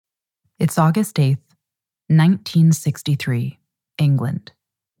It's August 8th, 1963, England.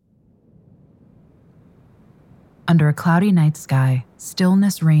 Under a cloudy night sky,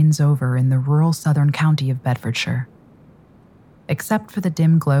 stillness reigns over in the rural southern county of Bedfordshire. Except for the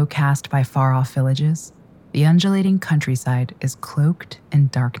dim glow cast by far-off villages, the undulating countryside is cloaked in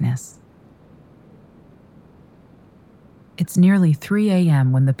darkness. It's nearly 3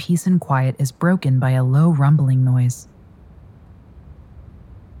 a.m. when the peace and quiet is broken by a low rumbling noise.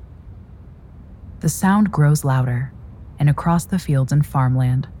 The sound grows louder, and across the fields and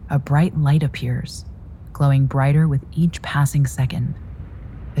farmland, a bright light appears, glowing brighter with each passing second.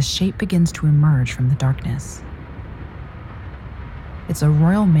 A shape begins to emerge from the darkness. It's a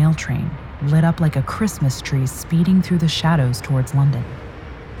Royal Mail train, lit up like a Christmas tree speeding through the shadows towards London.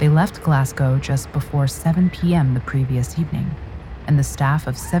 They left Glasgow just before 7 p.m. the previous evening, and the staff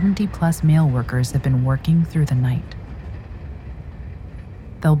of 70-plus mail workers have been working through the night.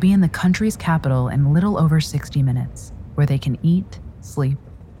 They'll be in the country's capital in a little over 60 minutes, where they can eat, sleep,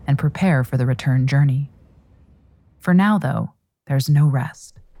 and prepare for the return journey. For now, though, there's no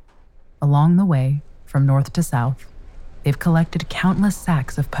rest. Along the way, from north to south, they've collected countless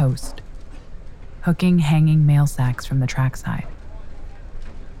sacks of post, hooking hanging mail sacks from the trackside.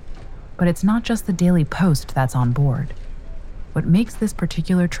 But it's not just the daily post that's on board. What makes this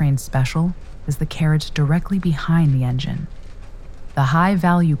particular train special is the carriage directly behind the engine, the High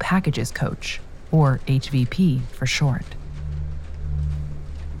Value Packages Coach, or HVP for short.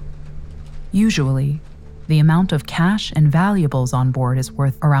 Usually, the amount of cash and valuables on board is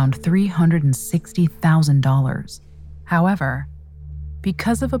worth around $360,000. However,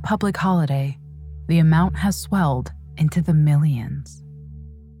 because of a public holiday, the amount has swelled into the millions.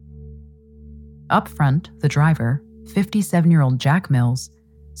 Up front, the driver, 57-year-old Jack Mills,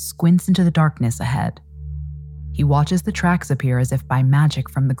 squints into the darkness ahead. He watches the tracks appear as if by magic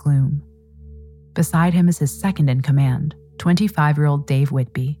from the gloom. Beside him is his second-in-command, 25-year-old Dave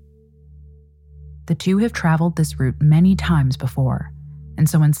Whitby. The two have traveled this route many times before, and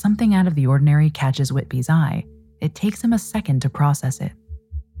so when something out of the ordinary catches Whitby's eye, it takes him a second to process it.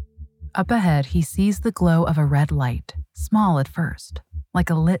 Up ahead, he sees the glow of a red light, small at first, like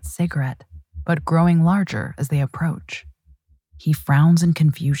a lit cigarette, but growing larger as they approach. He frowns in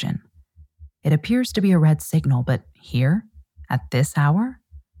confusion. It appears to be a red signal, but here, at this hour?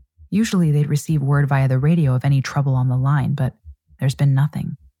 Usually they'd receive word via the radio of any trouble on the line, but there's been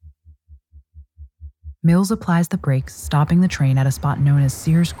nothing. Mills applies the brakes, stopping the train at a spot known as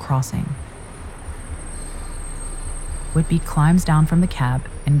Sears Crossing. Whitby climbs down from the cab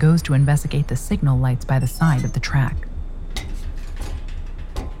and goes to investigate the signal lights by the side of the track.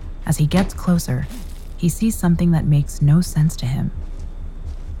 As he gets closer, he sees something that makes no sense to him.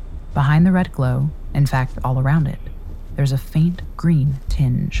 Behind the red glow, in fact all around it, there's a faint green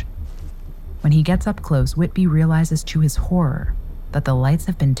tinge. When he gets up close, Whitby realizes to his horror that the lights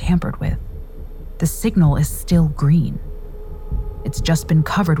have been tampered with. The signal is still green. It's just been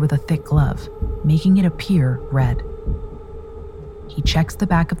covered with a thick glove, making it appear red. He checks the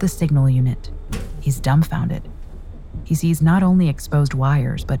back of the signal unit. He's dumbfounded. He sees not only exposed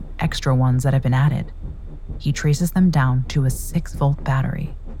wires, but extra ones that have been added. He traces them down to a 6-volt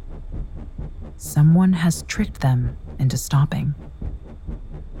battery. Someone has tricked them into stopping.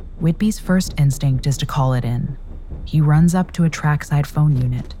 Whitby's first instinct is to call it in. He runs up to a trackside phone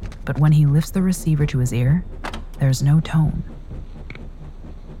unit, but when he lifts the receiver to his ear, there's no tone.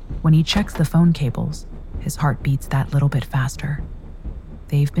 When he checks the phone cables, his heart beats that little bit faster.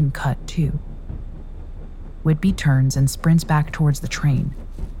 They've been cut too. Whitby turns and sprints back towards the train,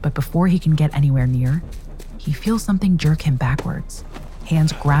 but before he can get anywhere near, he feels something jerk him backwards,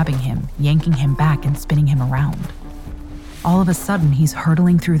 hands grabbing him, yanking him back and spinning him around. All of a sudden, he's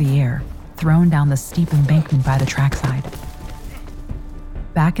hurtling through the air, thrown down the steep embankment by the trackside.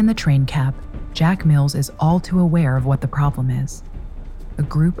 Back in the train cab, Jack Mills is all too aware of what the problem is. A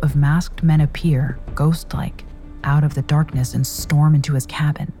group of masked men appear, ghost-like, out of the darkness and storm into his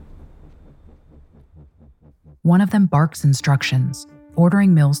cabin. One of them barks instructions,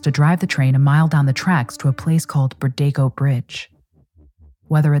 ordering Mills to drive the train a mile down the tracks to a place called Berdaco Bridge.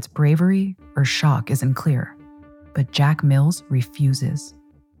 Whether it's bravery or shock isn't clear, but Jack Mills refuses.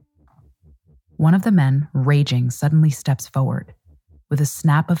 One of the men, raging, suddenly steps forward. With a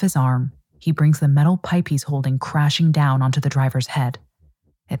snap of his arm, he brings the metal pipe he's holding crashing down onto the driver's head.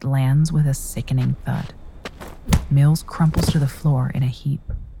 It lands with a sickening thud. Mills crumples to the floor in a heap.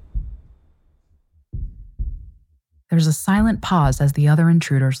 There's a silent pause as the other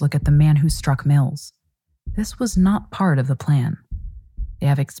intruders look at the man who struck Mills. This was not part of the plan. They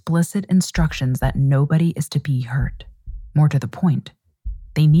have explicit instructions that nobody is to be hurt. More to the point,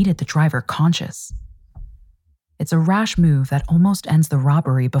 They needed the driver conscious. It's a rash move that almost ends the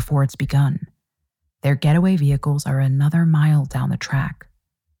robbery before it's begun. Their getaway vehicles are another mile down the track.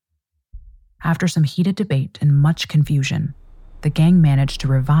 After some heated debate and much confusion, the gang managed to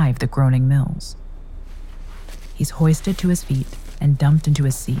revive the groaning Mills. He's hoisted to his feet and dumped into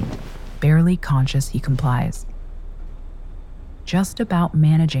his seat. Barely conscious, he complies. Just about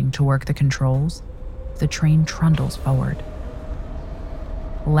managing to work the controls, the train trundles forward.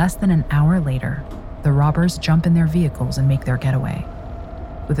 Less than an hour later, the robbers jump in their vehicles and make their getaway.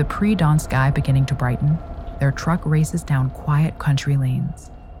 With the pre-dawn sky beginning to brighten, their truck races down quiet country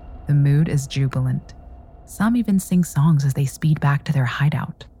lanes. The mood is jubilant. Some even sing songs as they speed back to their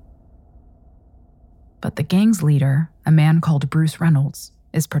hideout. But the gang's leader, a man called Bruce Reynolds,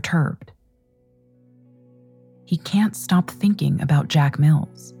 is perturbed. He can't stop thinking about Jack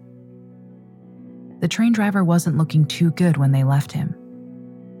Mills. The train driver wasn't looking too good when they left him.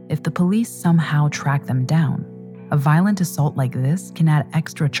 If the police somehow track them down, a violent assault like this can add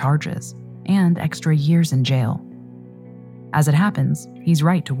extra charges and extra years in jail. As it happens, he's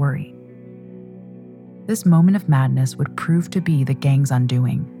right to worry. This moment of madness would prove to be the gang's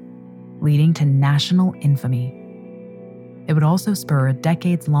undoing, leading to national infamy. It would also spur a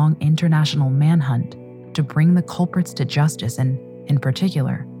decades-long international manhunt to bring the culprits to justice and, in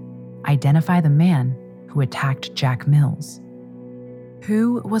particular, identify the man who attacked Jack Mills.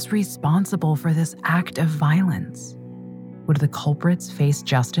 Who was responsible for this act of violence? Would the culprits face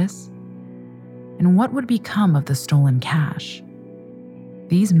justice? And what would become of the stolen cash?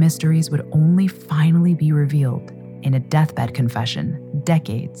 These mysteries would only finally be revealed in a deathbed confession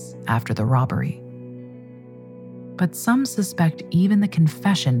decades after the robbery. But some suspect even the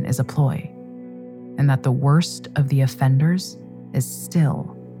confession is a ploy, and that the worst of the offenders is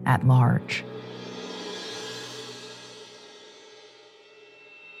still at large.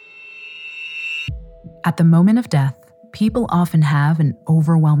 At the moment of death, people often have an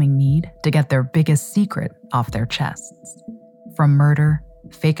overwhelming need to get their biggest secret off their chests. From murder,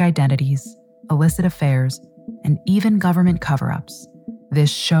 fake identities, illicit affairs, and even government cover-ups, this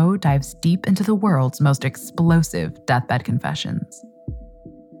show dives deep into the world's most explosive deathbed confessions.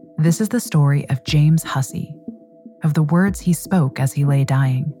 This is the story of James Hussey, of the words he spoke as he lay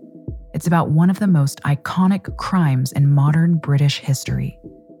dying. It's about one of the most iconic crimes in modern British history.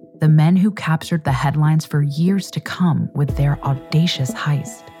 The men who captured the headlines for years to come with their audacious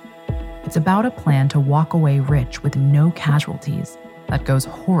heist. It's about a plan to walk away rich with no casualties that goes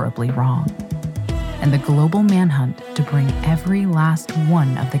horribly wrong. And the global manhunt to bring every last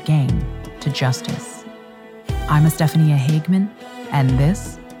one of the gang to justice. I'm Estefania Hagman, and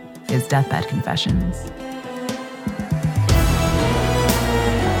this is Deathbed Confessions.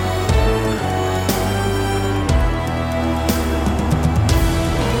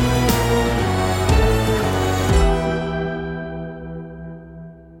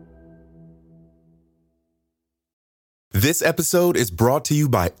 This episode is brought to you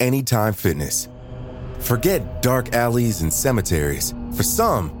by Anytime Fitness. Forget dark alleys and cemeteries. For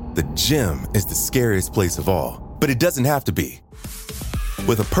some, the gym is the scariest place of all, but it doesn't have to be.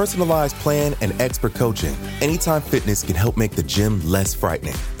 With a personalized plan and expert coaching, Anytime Fitness can help make the gym less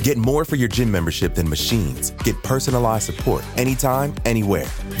frightening. Get more for your gym membership than machines. Get personalized support anytime, anywhere.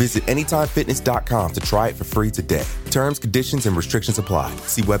 Visit AnytimeFitness.com to try it for free today. Terms, conditions, and restrictions apply.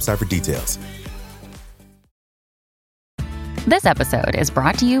 See website for details. This episode is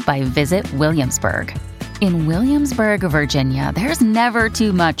brought to you by Visit Williamsburg. In Williamsburg, Virginia, there's never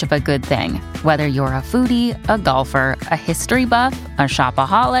too much of a good thing. Whether you're a foodie, a golfer, a history buff, a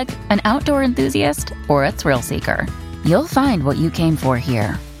shopaholic, an outdoor enthusiast, or a thrill seeker, you'll find what you came for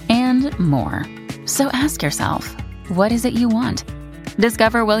here and more. So ask yourself, what is it you want?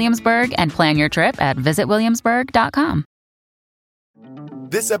 Discover Williamsburg and plan your trip at visitwilliamsburg.com.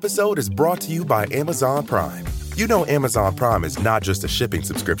 This episode is brought to you by Amazon Prime. You know Amazon Prime is not just a shipping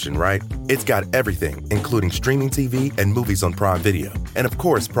subscription, right? It's got everything, including streaming TV and movies on Prime Video. And of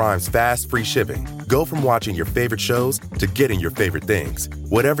course, Prime's fast, free shipping. Go from watching your favorite shows to getting your favorite things.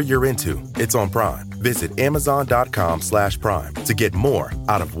 Whatever you're into, it's on Prime. Visit Amazon.com/Prime to get more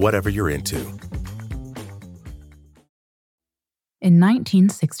out of whatever you're into. In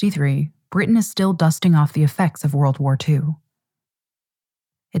 1963, Britain is still dusting off the effects of World War II.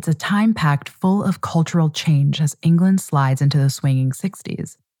 It's a time packed full of cultural change as England slides into the swinging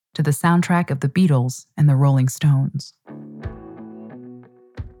 60s, to the soundtrack of the Beatles and the Rolling Stones.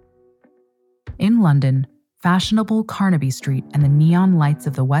 In London, fashionable Carnaby Street and the neon lights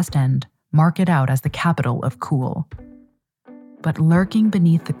of the West End mark it out as the capital of cool. But lurking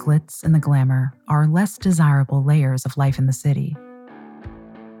beneath the glitz and the glamour are less desirable layers of life in the city.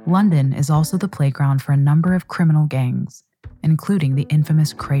 London is also the playground for a number of criminal gangs, including the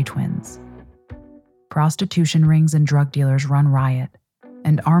infamous Cray twins. Prostitution rings and drug dealers run riot,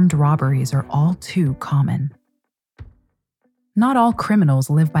 and armed robberies are all too common. Not all criminals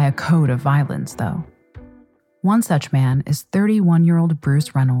live by a code of violence, though. One such man is 31-year-old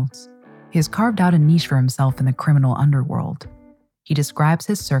Bruce Reynolds. He has carved out a niche for himself in the criminal underworld. He describes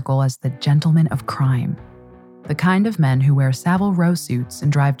his circle as the gentlemen of crime, the kind of men who wear Savile Row suits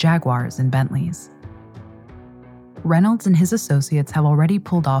and drive Jaguars and Bentleys. Reynolds and his associates have already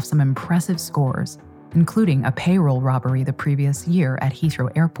pulled off some impressive scores, including a payroll robbery the previous year at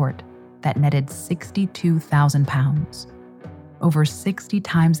Heathrow Airport that netted £62,000, over 60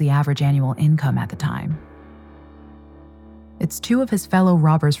 times the average annual income at the time. It's two of his fellow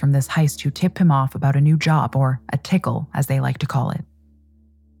robbers from this heist who tip him off about a new job, or a tickle, as they like to call it.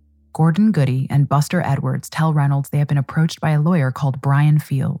 Gordon Goody and Buster Edwards tell Reynolds they have been approached by a lawyer called Brian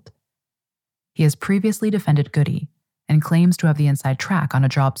Field. He has previously defended Goody and claims to have the inside track on a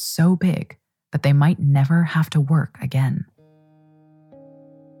job so big that they might never have to work again.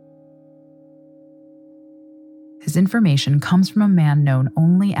 His information comes from a man known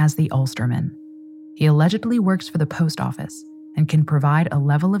only as the Ulsterman. He allegedly works for the post office and can provide a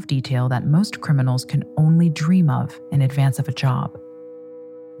level of detail that most criminals can only dream of in advance of a job.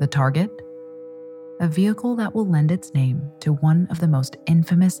 The target? A vehicle that will lend its name to one of the most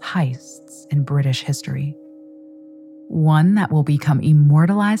infamous heists in British history. One that will become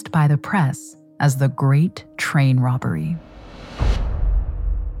immortalized by the press as the Great Train Robbery.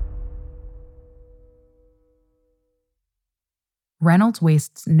 Reynolds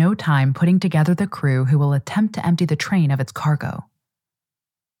wastes no time putting together the crew who will attempt to empty the train of its cargo.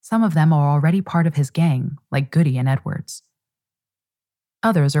 Some of them are already part of his gang, like Goody and Edwards.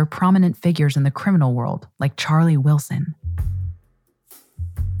 Others are prominent figures in the criminal world, like Charlie Wilson.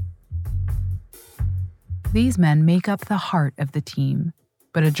 These men make up the heart of the team,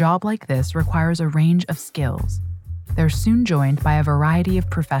 but a job like this requires a range of skills. They're soon joined by a variety of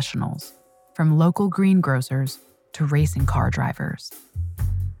professionals, from local greengrocers to racing car drivers.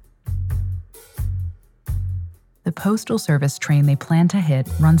 The Postal Service train they plan to hit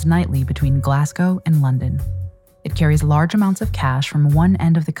runs nightly between Glasgow and London. It carries large amounts of cash from one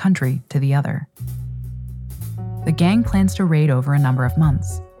end of the country to the other. The gang plans to raid over a number of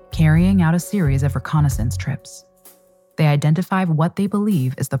months, carrying out a series of reconnaissance trips. They identify what they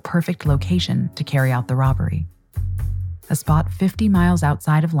believe is the perfect location to carry out the robbery. A spot 50 miles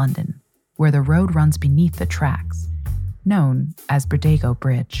outside of London, where the road runs beneath the tracks, known as Bridego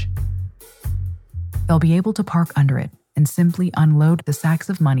Bridge. They'll be able to park under it and simply unload the sacks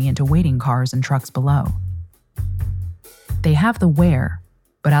of money into waiting cars and trucks below. They have the where,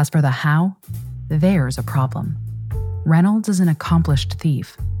 but as for the how, there's a problem. Reynolds is an accomplished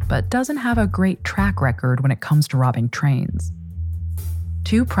thief, but doesn't have a great track record when it comes to robbing trains.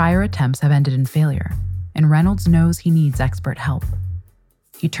 2 prior attempts have ended in failure, and Reynolds knows he needs expert help.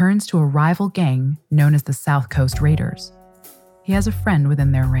 He turns to a rival gang known as the South Coast Raiders. He has a friend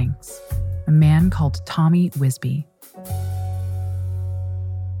within their ranks, a man called Tommy Wisby.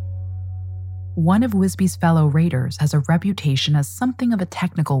 One of Wisby's fellow raiders has a reputation as something of a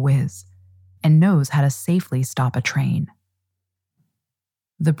technical whiz and knows how to safely stop a train.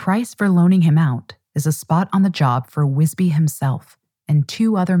 The price for loaning him out is a spot on the job for Wisby himself and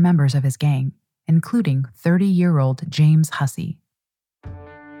 2 other members of his gang, including 30-year-old James Hussey.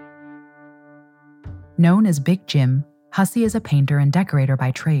 Known as Big Jim, Hussey is a painter and decorator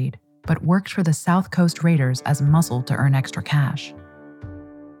by trade, but works for the South Coast Raiders as muscle to earn extra cash.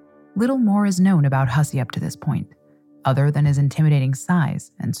 Little more is known about Hussey up to this point, other than his intimidating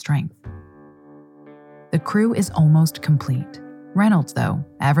size and strength. The crew is almost complete. Reynolds, though,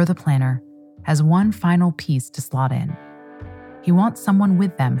 ever the planner, has one final piece to slot in. He wants someone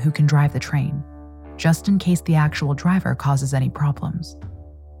with them who can drive the train, just in case the actual driver causes any problems.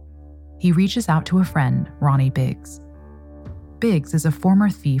 He reaches out to a friend, Ronnie Biggs. Biggs is a former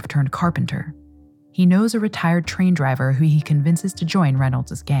thief turned carpenter. He knows a retired train driver who he convinces to join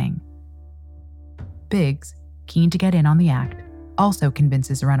Reynolds' gang. Biggs, keen to get in on the act, also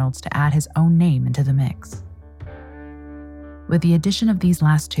convinces Reynolds to add his own name into the mix. With the addition of these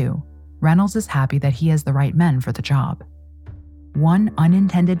last 2, Reynolds is happy that he has the right men for the job. One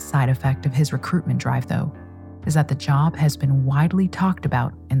unintended side effect of his recruitment drive, though, is that the job has been widely talked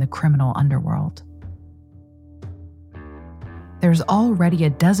about in the criminal underworld. There's already a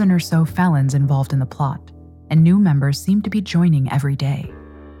dozen or so felons involved in the plot, and new members seem to be joining every day.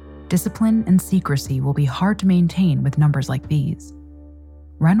 Discipline and secrecy will be hard to maintain with numbers like these.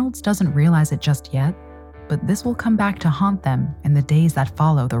 Reynolds doesn't realize it just yet, but this will come back to haunt them in the days that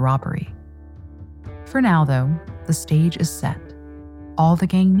follow the robbery. For now, though, the stage is set. All the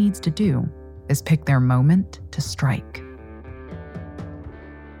gang needs to do is pick their moment to strike.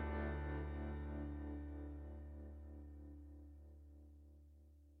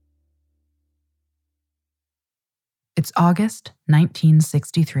 It's August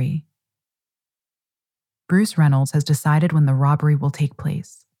 1963. Bruce Reynolds has decided when the robbery will take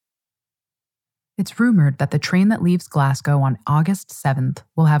place. It's rumored that the train that leaves Glasgow on August 7th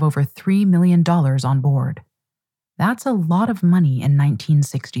will have over $3 million on board. That's a lot of money in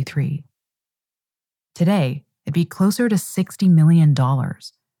 1963. Today, it'd be closer to $60 million,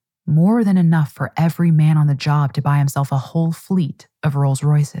 more than enough for every man on the job to buy himself a whole fleet of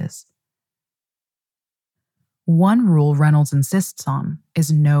Rolls-Royces. One rule Reynolds insists on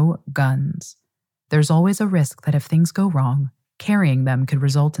is no guns. There's always a risk that if things go wrong, carrying them could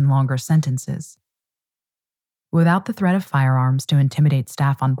result in longer sentences. Without the threat of firearms to intimidate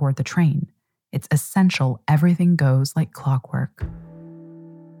staff on board the train, it's essential everything goes like clockwork.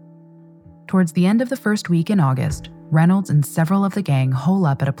 Towards the end of the first week in August, Reynolds and several of the gang hole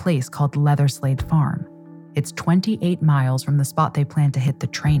up at a place called Leatherslade Farm. It's 28 miles from the spot they plan to hit the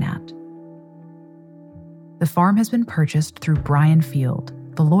train at. The farm has been purchased through Brian Field,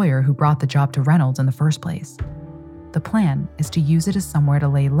 the lawyer who brought the job to Reynolds in the first place. The plan is to use it as somewhere to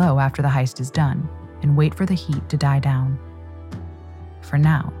lay low after the heist is done and wait for the heat to die down. For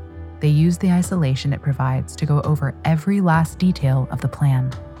now, they use the isolation it provides to go over every last detail of the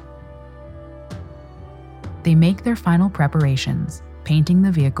plan. They make their final preparations, painting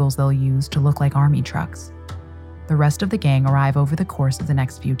the vehicles they'll use to look like army trucks. The rest of the gang arrive over the course of the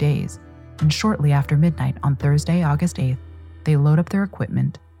next few days, and shortly after midnight on Thursday, August 8th, they load up their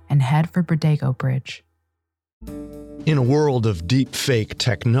equipment and head for Bordigo Bridge. In a world of deep fake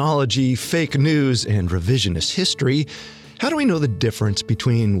technology, fake news, and revisionist history, how do we know the difference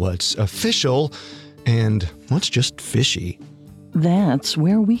between what's official and what's just fishy? That's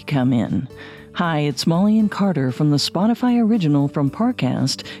where we come in. Hi, it's Molly and Carter from the Spotify original from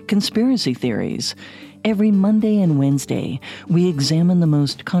Parcast, Conspiracy Theories. Every Monday and Wednesday, we examine the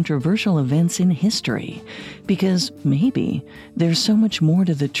most controversial events in history, because maybe there's so much more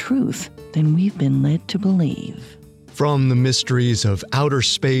to the truth than we've been led to believe. From the mysteries of outer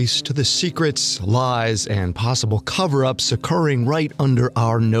space to the secrets, lies, and possible cover-ups occurring right under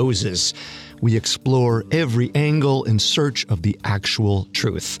our noses, we explore every angle in search of the actual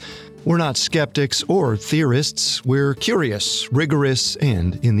truth. We're not skeptics or theorists. We're curious, rigorous,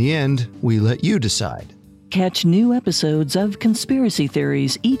 and in the end, we let you decide. Catch new episodes of Conspiracy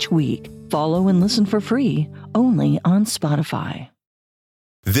Theories each week. Follow and listen for free, only on Spotify.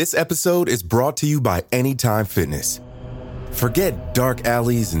 This episode is brought to you by Anytime Fitness. Forget dark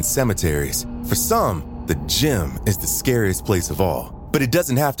alleys and cemeteries. For some, the gym is the scariest place of all. But it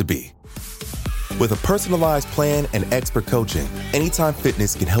doesn't have to be. With a personalized plan and expert coaching, Anytime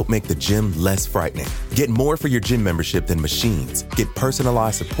Fitness can help make the gym less frightening. Get more for your gym membership than machines. Get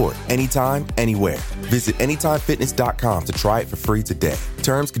personalized support anytime, anywhere. Visit AnytimeFitness.com to try it for free today.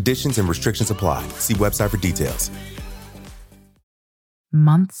 Terms, conditions, and restrictions apply. See website for details.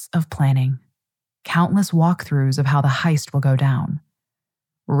 Months of planning. Countless walkthroughs of how the heist will go down.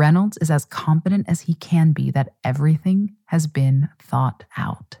 Reynolds is as confident as he can be that everything has been thought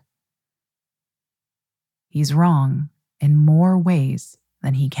out. He's wrong in more ways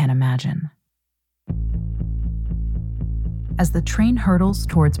than he can imagine. As the train hurtles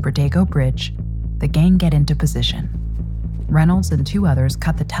towards Bordigo Bridge, the gang get into position. Reynolds and two others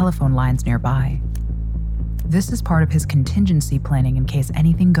cut the telephone lines nearby. This is part of his contingency planning in case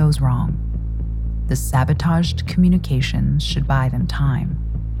anything goes wrong. The sabotaged communications should buy them time.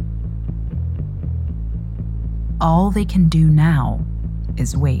 All they can do now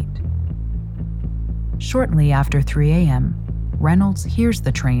is wait. Shortly after 3 a.m., Reynolds hears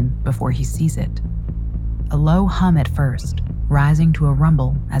the train before he sees it. A low hum at first, rising to a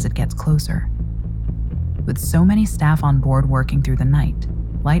rumble as it gets closer. With so many staff on board working through the night,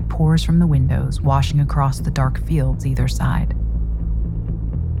 light pours from the windows, washing across the dark fields either side.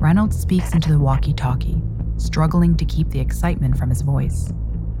 Reynolds speaks into the walkie-talkie, struggling to keep the excitement from his voice.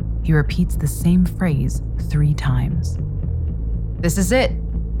 He repeats the same phrase 3 times. "This is it,"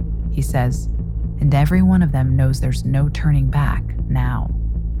 he says, and every one of them knows there's no turning back now.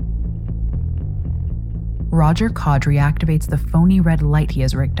 Roger Caudry activates the phony red light he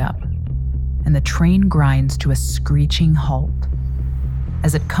has rigged up, and the train grinds to a screeching halt.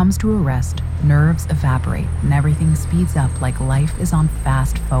 As it comes to a rest, nerves evaporate and everything speeds up like life is on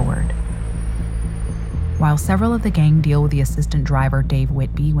fast forward. While several of the gang deal with the assistant driver Dave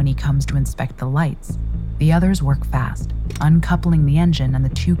Whitby when he comes to inspect the lights, The others work fast, uncoupling the engine and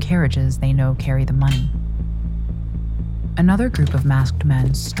the two carriages they know carry the money. Another group of masked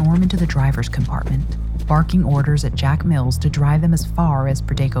men storm into the driver's compartment, barking orders at Jack Mills to drive them as far as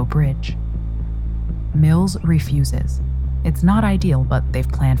Prudhoe Bridge. Mills refuses. It's not ideal, but they've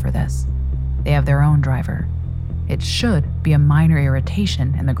planned for this. They have their own driver. It should be a minor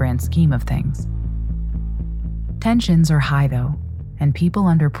irritation in the grand scheme of things. Tensions are high, though, and people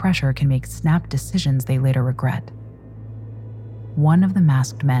under pressure can make snap decisions they later regret. One of the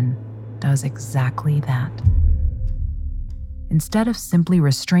masked men does exactly that. Instead of simply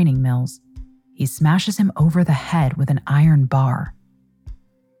restraining Mills, he smashes him over the head with an iron bar.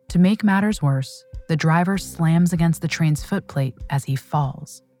 To make matters worse, the driver slams against the train's footplate as he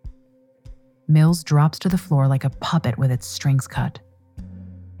falls. Mills drops to the floor like a puppet with its strings cut.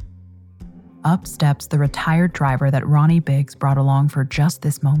 Up steps the retired driver that Ronnie Biggs brought along for just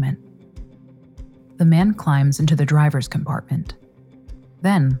this moment. The man climbs into the driver's compartment,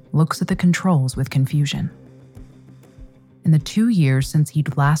 then looks at the controls with confusion. In the 2 years since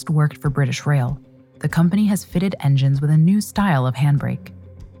he'd last worked for British Rail, the company has fitted engines with a new style of handbrake.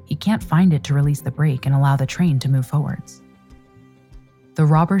 He can't find it to release the brake and allow the train to move forwards. The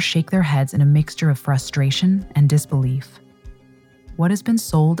robbers shake their heads in a mixture of frustration and disbelief. What has been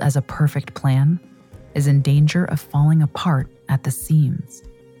sold as a perfect plan is in danger of falling apart at the seams.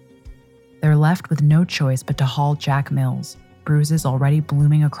 They're left with no choice but to haul Jack Mills, bruises already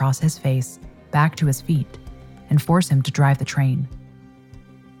blooming across his face, back to his feet and force him to drive the train.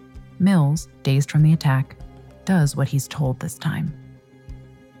 Mills, dazed from the attack, does what he's told this time.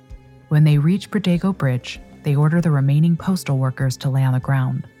 When they reach Prudhoe Bridge, they order the remaining postal workers to lay on the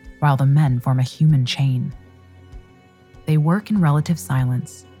ground, while the men form a human chain. They work in relative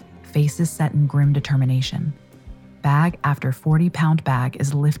silence, faces set in grim determination. Bag after 40-pound bag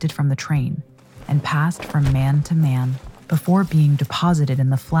is lifted from the train and passed from man to man before being deposited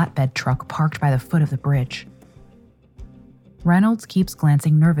in the flatbed truck parked by the foot of the bridge. Reynolds keeps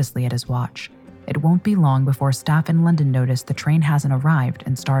glancing nervously at his watch. It won't be long before staff in London notice the train hasn't arrived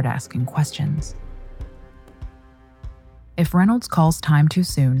and start asking questions. If Reynolds calls time too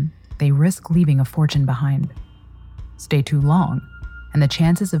soon, they risk leaving a fortune behind. Stay too long, and the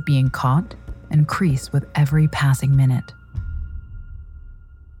chances of being caught increase with every passing minute.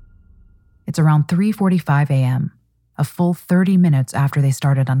 It's around 3:45 a.m., a full 30 minutes after they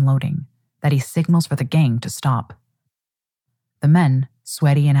started unloading, that he signals for the gang to stop. The men,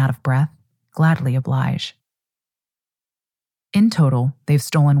 sweaty and out of breath, gladly oblige. In total, they've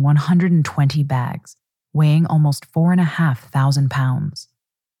stolen 120 bags, weighing almost 4,500 pounds.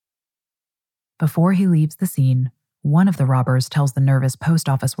 Before he leaves the scene, one of the robbers tells the nervous post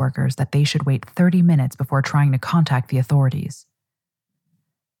office workers that they should wait 30 minutes before trying to contact the authorities.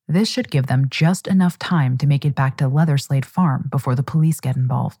 This should give them just enough time to make it back to Leatherslade Farm before the police get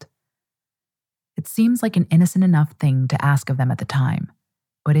involved. It seems like an innocent enough thing to ask of them at the time,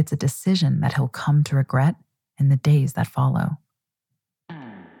 but it's a decision that he'll come to regret in the days that follow.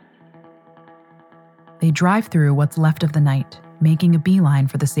 They drive through what's left of the night, making a beeline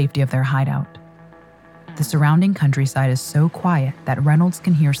for the safety of their hideout. The surrounding countryside is so quiet that Reynolds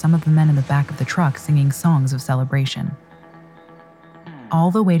can hear some of the men in the back of the truck singing songs of celebration.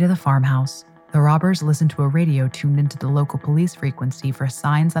 All the way to the farmhouse, the robbers listen to a radio tuned into the local police frequency for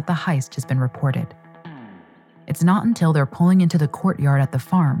signs that the heist has been reported. It's not until they're pulling into the courtyard at the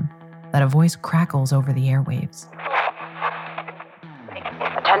farm that a voice crackles over the airwaves.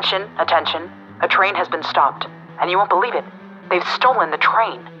 Attention, attention. A train has been stopped, and you won't believe it. They've stolen the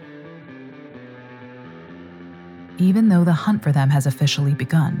train. Even though the hunt for them has officially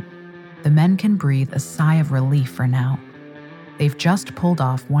begun, the men can breathe a sigh of relief for now. They've just pulled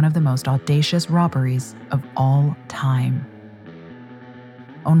off one of the most audacious robberies of all time.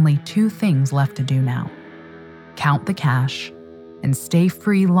 Only two things left to do now: count the cash and stay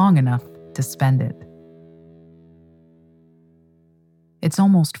free long enough to spend it. It's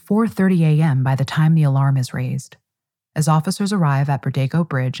almost 4:30 a.m. by the time the alarm is raised. As officers arrive at Prudhoe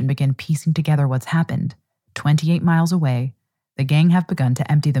Bridge and begin piecing together what's happened, 28 miles away, the gang have begun to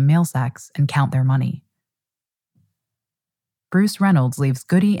empty the mail sacks and count their money. Bruce Reynolds leaves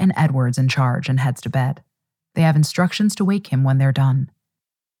Goody and Edwards in charge and heads to bed. They have instructions to wake him when they're done.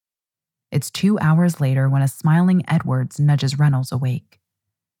 It's 2 hours later when a smiling Edwards nudges Reynolds awake.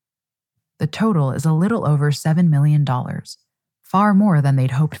 The total is a little over $7 million, far more than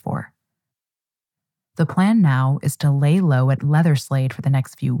they'd hoped for. The plan now is to lay low at Leatherslade for the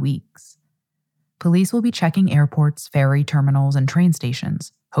next few weeks. Police will be checking airports, ferry terminals, and train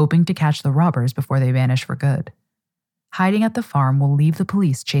stations, hoping to catch the robbers before they vanish for good. Hiding at the farm will leave the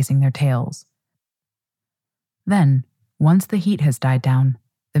police chasing their tails. Then, once the heat has died down,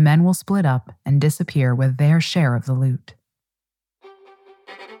 the men will split up and disappear with their share of the loot.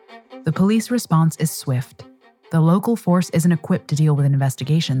 The police response is swift. The local force isn't equipped to deal with an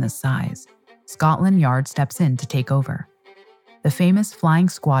investigation this size. Scotland Yard steps in to take over. The famous Flying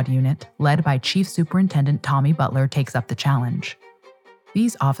Squad unit, led by Chief Superintendent Tommy Butler, takes up the challenge.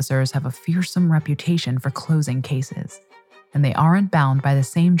 These officers have a fearsome reputation for closing cases, and they aren't bound by the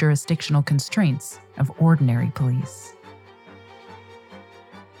same jurisdictional constraints of ordinary police.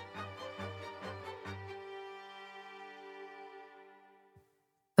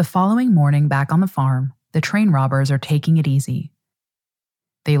 The following morning, back on the farm, the train robbers are taking it easy.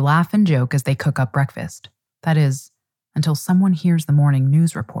 They laugh and joke as they cook up breakfast. That is, until someone hears the morning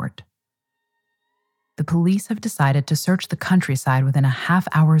news report. The police have decided to search the countryside within a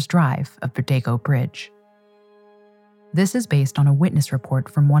half-hour's drive of Berdago Bridge. This is based on a witness report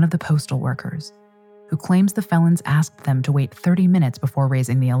from one of the postal workers, who claims the felons asked them to wait 30 minutes before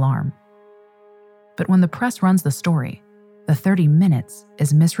raising the alarm. But when the press runs the story, the 30 minutes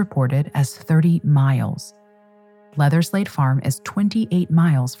is misreported as 30 miles. Leatherslade Farm is 28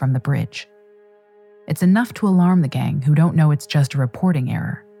 miles from the bridge. It's enough to alarm the gang, who don't know it's just a reporting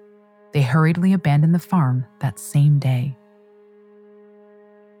error. They hurriedly abandon the farm that same day.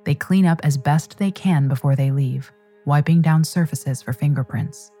 They clean up as best they can before they leave, wiping down surfaces for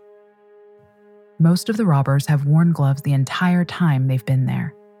fingerprints. Most of the robbers have worn gloves the entire time they've been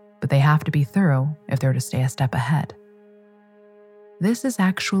there, but they have to be thorough if they're to stay a step ahead. This is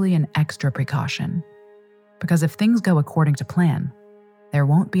actually an extra precaution, because if things go according to plan, there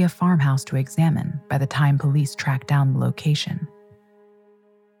won't be a farmhouse to examine by the time police track down the location.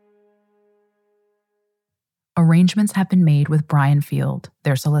 Arrangements have been made with Brian Field,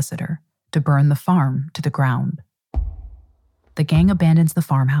 their solicitor, to burn the farm to the ground. The gang abandons the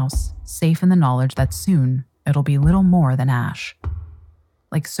farmhouse, safe in the knowledge that soon it'll be little more than ash.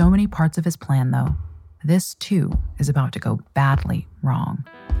 Like so many parts of his plan, though, this too is about to go badly wrong.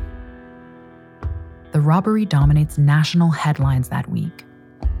 The robbery dominates national headlines that week.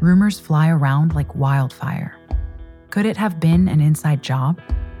 Rumors fly around like wildfire. Could it have been an inside job?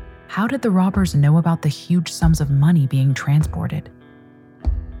 How did the robbers know about the huge sums of money being transported?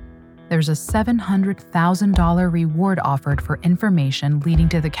 There's a $700,000 reward offered for information leading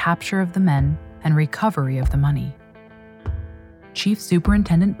to the capture of the men and recovery of the money. Chief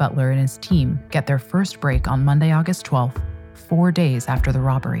Superintendent Butler and his team get their first break on Monday, August 12th, 4 days after the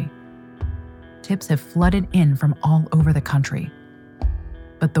robbery. Tips have flooded in from all over the country.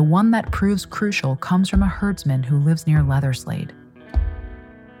 But the one that proves crucial comes from a herdsman who lives near Leatherslade.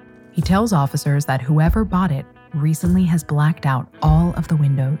 He tells officers that whoever bought it recently has blacked out all of the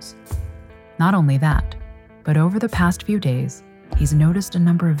windows. Not only that, but over the past few days, he's noticed a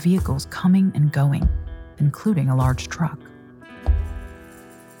number of vehicles coming and going, including a large truck.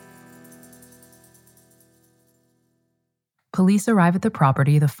 Police arrive at the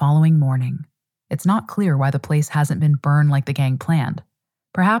property the following morning. It's not clear why the place hasn't been burned like the gang planned,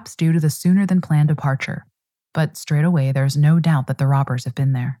 perhaps due to the sooner-than-planned departure, but straight away there's no doubt that the robbers have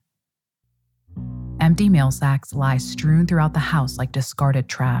been there. Empty mail sacks lie strewn throughout the house like discarded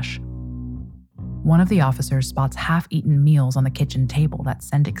trash. One of the officers spots half-eaten meals on the kitchen table that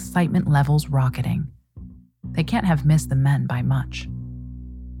send excitement levels rocketing. They can't have missed the men by much.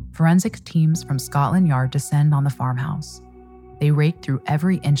 Forensics teams from Scotland Yard descend on the farmhouse. They rake through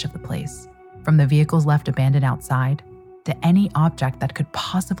every inch of the place, from the vehicles left abandoned outside to any object that could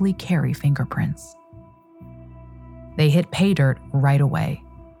possibly carry fingerprints. They hit pay dirt right away.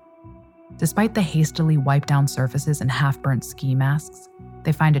 Despite the hastily wiped down surfaces and half-burnt ski masks,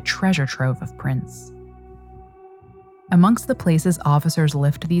 they find a treasure trove of prints. Amongst the places officers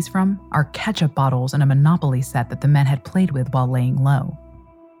lift these from are ketchup bottles and a Monopoly set that the men had played with while laying low.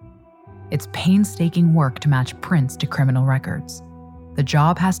 It's painstaking work to match prints to criminal records. The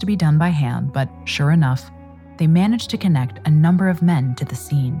job has to be done by hand, but sure enough, they manage to connect a number of men to the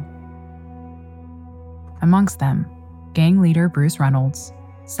scene. Amongst them, gang leader Bruce Reynolds,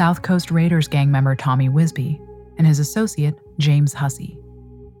 South Coast Raiders gang member Tommy Wisby, and his associate James Hussey.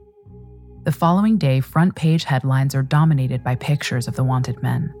 The following day, front-page headlines are dominated by pictures of the wanted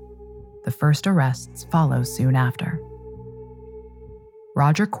men. The first arrests follow soon after.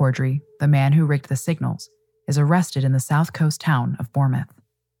 Roger Cordry, the man who rigged the signals, is arrested in the South Coast town of Bournemouth.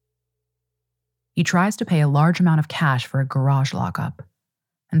 He tries to pay a large amount of cash for a garage lockup.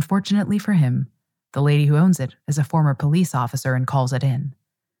 Unfortunately for him, the lady who owns it is a former police officer and calls it in.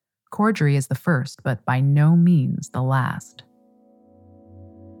 Cordry is the first, but by no means the last.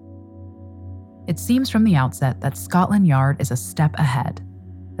 It seems from the outset that Scotland Yard is a step ahead.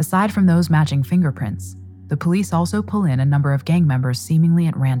 Aside from those matching fingerprints, the police also pull in a number of gang members seemingly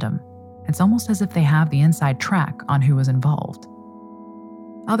at random. It's almost as if they have the inside track on who was involved.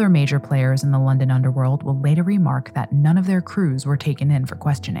 Other major players in the London underworld will later remark that none of their crews were taken in for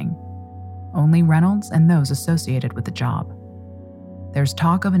questioning. Only Reynolds and those associated with the job. There's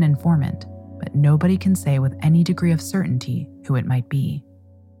talk of an informant, but nobody can say with any degree of certainty who it might be.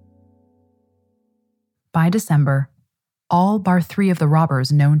 By December, all bar 3 of the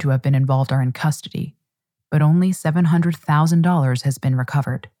robbers known to have been involved are in custody, but only $700,000 has been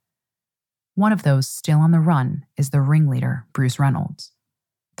recovered. One of those still on the run is the ringleader, Bruce Reynolds.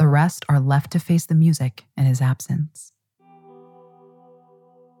 The rest are left to face the music in his absence.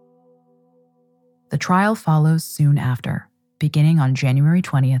 The trial follows soon after, beginning on January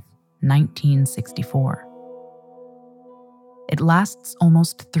 20th, 1964. It lasts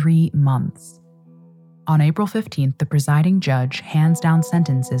almost 3 months. On April 15th, the presiding judge hands down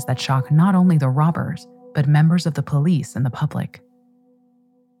sentences that shock not only the robbers, but members of the police and the public.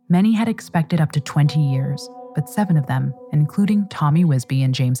 Many had expected up to 20 years, but 7 of them, including Tommy Wisby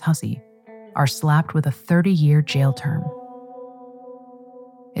and James Hussey, are slapped with a 30-year jail term.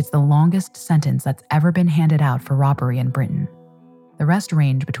 It's the longest sentence that's ever been handed out for robbery in Britain. The rest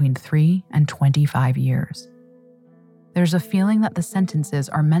range between 3 and 25 years. There's a feeling that the sentences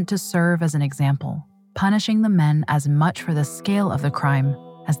are meant to serve as an example, punishing the men as much for the scale of the crime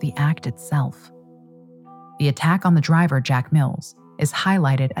as the act itself. The attack on the driver, Jack Mills, is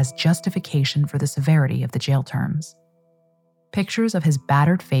highlighted as justification for the severity of the jail terms. Pictures of his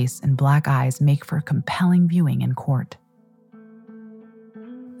battered face and black eyes make for compelling viewing in court.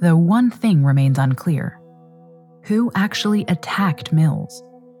 Though one thing remains unclear: who actually attacked Mills?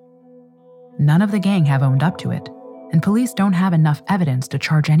 None of the gang have owned up to it, and police don't have enough evidence to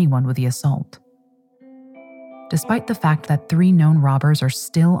charge anyone with the assault. Despite the fact that 3 known robbers are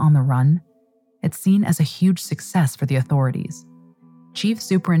still on the run, it's seen as a huge success for the authorities. Chief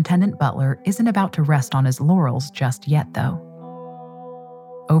Superintendent Butler isn't about to rest on his laurels just yet, though.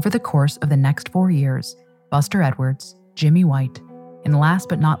 Over the course of the next 4 years, Buster Edwards, Jimmy White, and last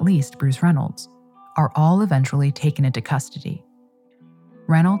but not least Bruce Reynolds, are all eventually taken into custody.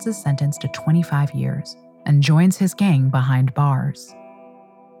 Reynolds is sentenced to 25 years and joins his gang behind bars.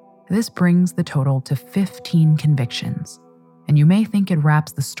 This brings the total to 15 convictions, and you may think it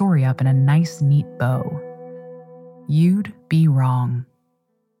wraps the story up in a nice, neat bow. You'd be wrong.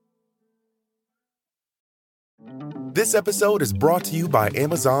 This episode is brought to you by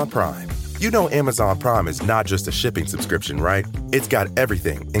Amazon Prime. You know Amazon Prime is not just a shipping subscription, right? It's got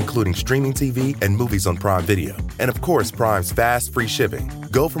everything, including streaming TV and movies on Prime Video. And of course, Prime's fast, free shipping.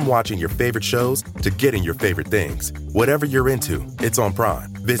 Go from watching your favorite shows to getting your favorite things. Whatever you're into, it's on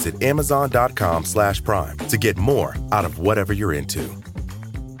Prime. Visit Amazon.com/Prime to get more out of whatever you're into.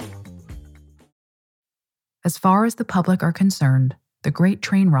 As far as the public are concerned, the Great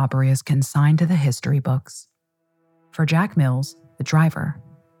Train Robbery is consigned to the history books. For Jack Mills, the driver,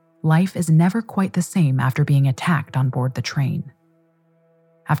 life is never quite the same after being attacked on board the train.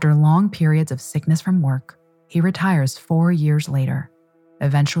 After long periods of sickness from work, he retires 4 years later,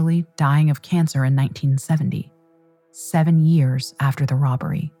 eventually dying of cancer in 1970, 7 years after the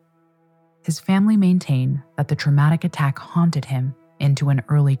robbery. His family maintain that the traumatic attack haunted him into an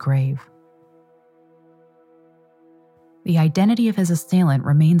early grave. The identity of his assailant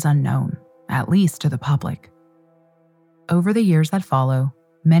remains unknown, at least to the public. Over the years that follow,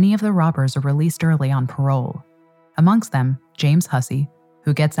 many of the robbers are released early on parole. Amongst them, James Hussey,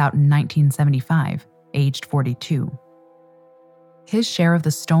 who gets out in 1975, aged 42. His share of the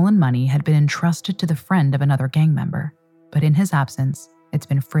stolen money had been entrusted to the friend of another gang member, but in his absence, it's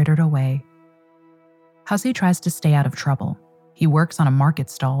been frittered away. Hussey tries to stay out of trouble. He works on a market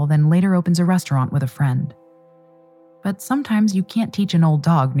stall, then later opens a restaurant with a friend. But sometimes you can't teach an old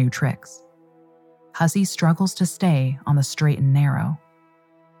dog new tricks. Hussey struggles to stay on the straight and narrow.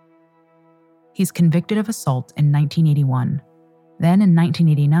 He's convicted of assault in 1981. Then in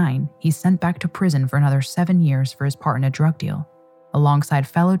 1989, he's sent back to prison for another 7 years for his part in a drug deal, alongside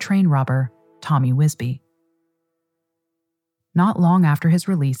fellow train robber Tommy Wisby. Not long after his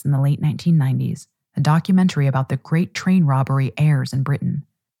release in the late 1990s, a documentary about the Great Train Robbery airs in Britain.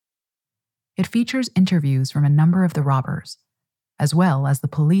 It features interviews from a number of the robbers, as well as the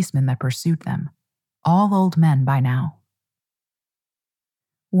policemen that pursued them, all old men by now.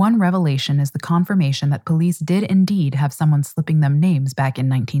 One revelation is the confirmation that police did indeed have someone slipping them names back in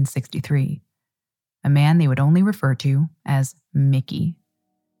 1963, a man they would only refer to as Mickey.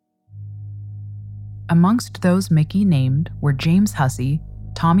 Amongst those Mickey named were James Hussey,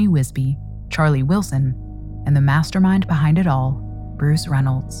 Tommy Wisby, Charlie Wilson, and the mastermind behind it all, Bruce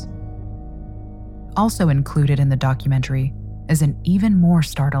Reynolds. Also included in the documentary is an even more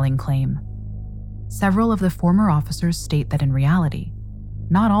startling claim. Several of the former officers state that in reality,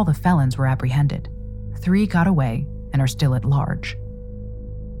 not all the felons were apprehended. 3 got away and are still at large.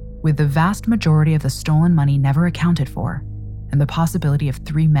 With the vast majority of the stolen money never accounted for, and the possibility of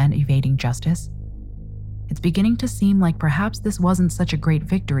 3 men evading justice, it's beginning to seem like perhaps this wasn't such a great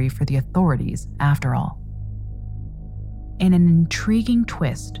victory for the authorities after all. In an intriguing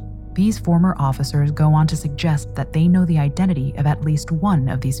twist, these former officers go on to suggest that they know the identity of at least one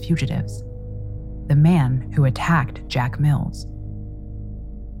of these fugitives, the man who attacked Jack Mills.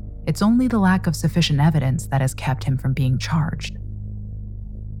 It's only the lack of sufficient evidence that has kept him from being charged.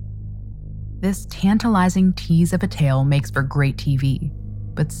 This tantalizing tease of a tale makes for great TV,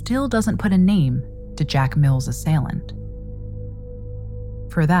 but still doesn't put a name to Jack Mills' assailant.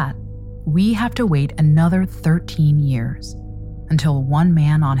 For that, we have to wait another 13 years until one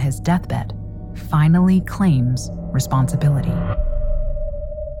man on his deathbed finally claims responsibility.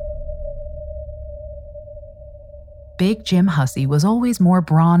 Big Jim Hussey was always more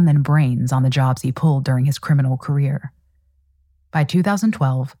brawn than brains on the jobs he pulled during his criminal career. By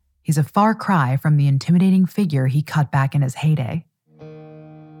 2012, he's a far cry from the intimidating figure he cut back in his heyday.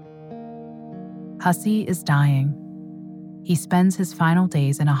 Hussey is dying. He spends his final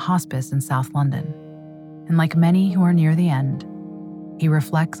days in a hospice in South London, and like many who are near the end, he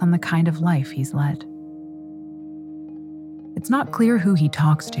reflects on the kind of life he's led. It's not clear who he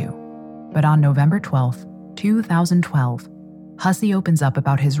talks to, but on November 12th, 2012, Hussey opens up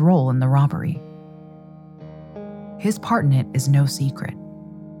about his role in the robbery. His part in it is no secret,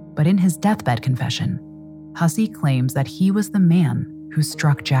 but in his deathbed confession, Hussey claims that he was the man who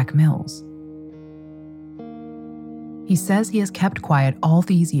struck Jack Mills. He says he has kept quiet all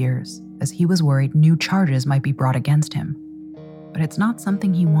these years as he was worried new charges might be brought against him, but it's not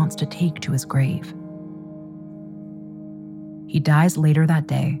something he wants to take to his grave. He dies later that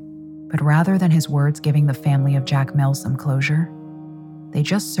day, but rather than his words giving the family of Jack Mills some closure, they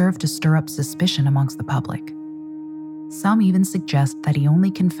just serve to stir up suspicion amongst the public. Some even suggest that he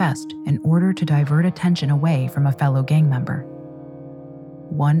only confessed in order to divert attention away from a fellow gang member,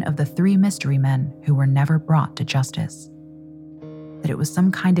 one of the 3 mystery men who were never brought to justice. That it was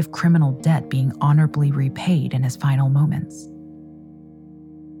some kind of criminal debt being honorably repaid in his final moments.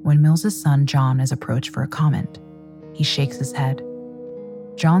 When Mills' son John is approached for a comment, he shakes his head.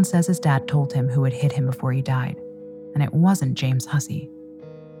 John says his dad told him who had hit him before he died, and it wasn't James Hussey.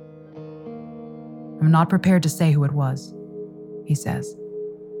 "I'm not prepared to say who it was," he says,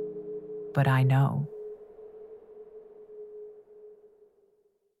 "but I know."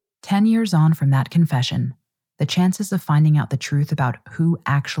 10 years on from that confession, the chances of finding out the truth about who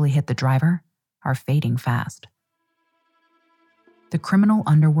actually hit the driver are fading fast. The criminal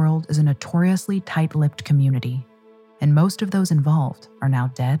underworld is a notoriously tight-lipped community, and most of those involved are now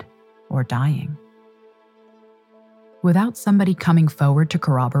dead or dying. Without somebody coming forward to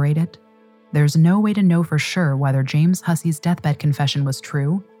corroborate it, there's no way to know for sure whether James Hussey's deathbed confession was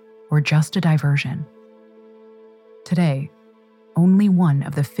true or just a diversion. Today, only one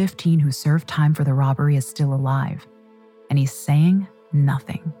of the 15 who served time for the robbery is still alive, and he's saying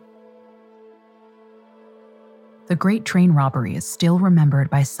nothing. The Great Train Robbery is still remembered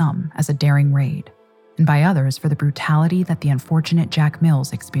by some as a daring raid, and by others for the brutality that the unfortunate Jack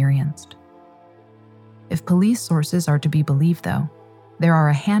Mills experienced. If police sources are to be believed, though, there are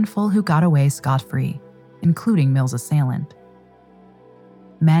a handful who got away scot-free, including Mills' assailant.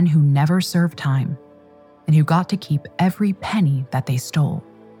 Men who never served time, and who got to keep every penny that they stole.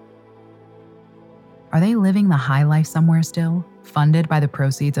 Are they living the high life somewhere still, funded by the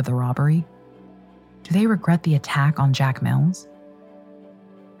proceeds of the robbery? Do they regret the attack on Jack Mills?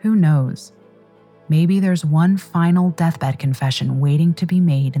 Who knows? Maybe there's one final deathbed confession waiting to be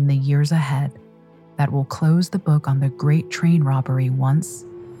made in the years ahead that will close the book on the Great Train Robbery once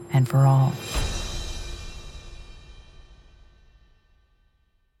and for all.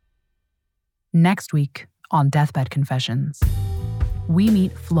 Next week on Deathbed Confessions, we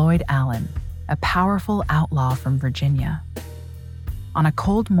meet Floyd Allen, a powerful outlaw from Virginia. On a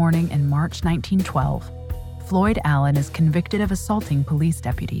cold morning in March 1912, Floyd Allen is convicted of assaulting police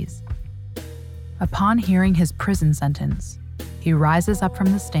deputies. Upon hearing his prison sentence, he rises up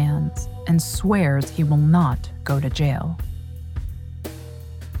from the stands and swears he will not go to jail.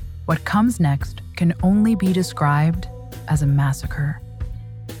 What comes next can only be described as a massacre.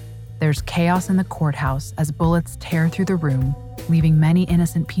 There's chaos in the courthouse as bullets tear through the room, leaving many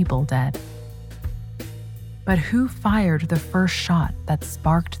innocent people dead. But who fired the first shot that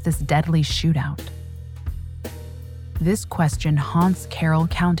sparked this deadly shootout? This question haunts Carroll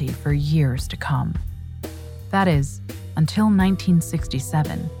County for years to come. That is, until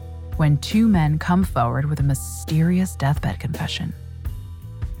 1967, when two men come forward with a mysterious deathbed confession.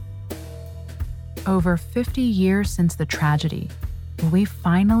 Over 50 years since the tragedy, will we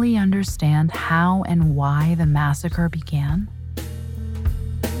finally understand how and why the massacre began?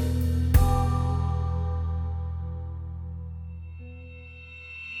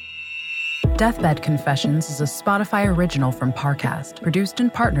 Deathbed Confessions is a Spotify original from Parcast, produced in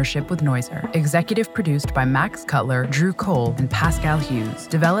partnership with Noiser. Executive produced by Max Cutler, Drew Cole, and Pascal Hughes.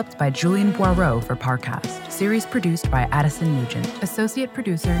 Developed by Julian Boireau for Parcast. Series produced by Addison Nugent. Associate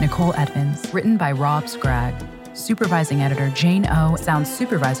producer Nicole Edmonds. Written by Rob Scragg. Supervising editor Jane O. Sound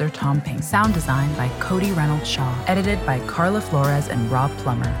supervisor Tom Pink. Sound design by Cody Reynolds Shaw. Edited by Carla Flores and Rob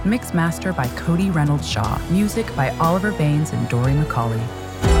Plummer. Mix master by Cody Reynolds Shaw. Music by Oliver Baines and Dory McCauley.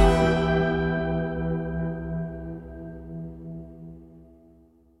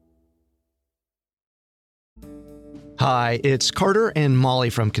 Hi, it's Carter and Molly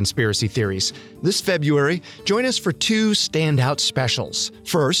from Conspiracy Theories. This February, join us for two standout specials.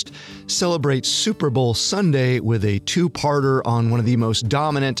 First, celebrate Super Bowl Sunday with a two-parter on one of the most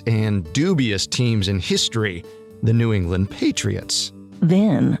dominant and dubious teams in history, the New England Patriots.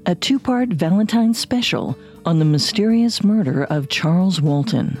 Then, a two-part Valentine's special on the mysterious murder of Charles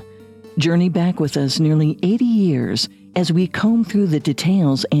Walton. Journey back with us nearly 80 years as we comb through the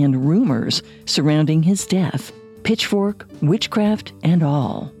details and rumors surrounding his death. Pitchfork, witchcraft, and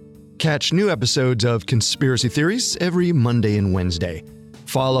all. Catch new episodes of Conspiracy Theories every Monday and Wednesday.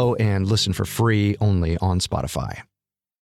 Follow and listen for free only on Spotify.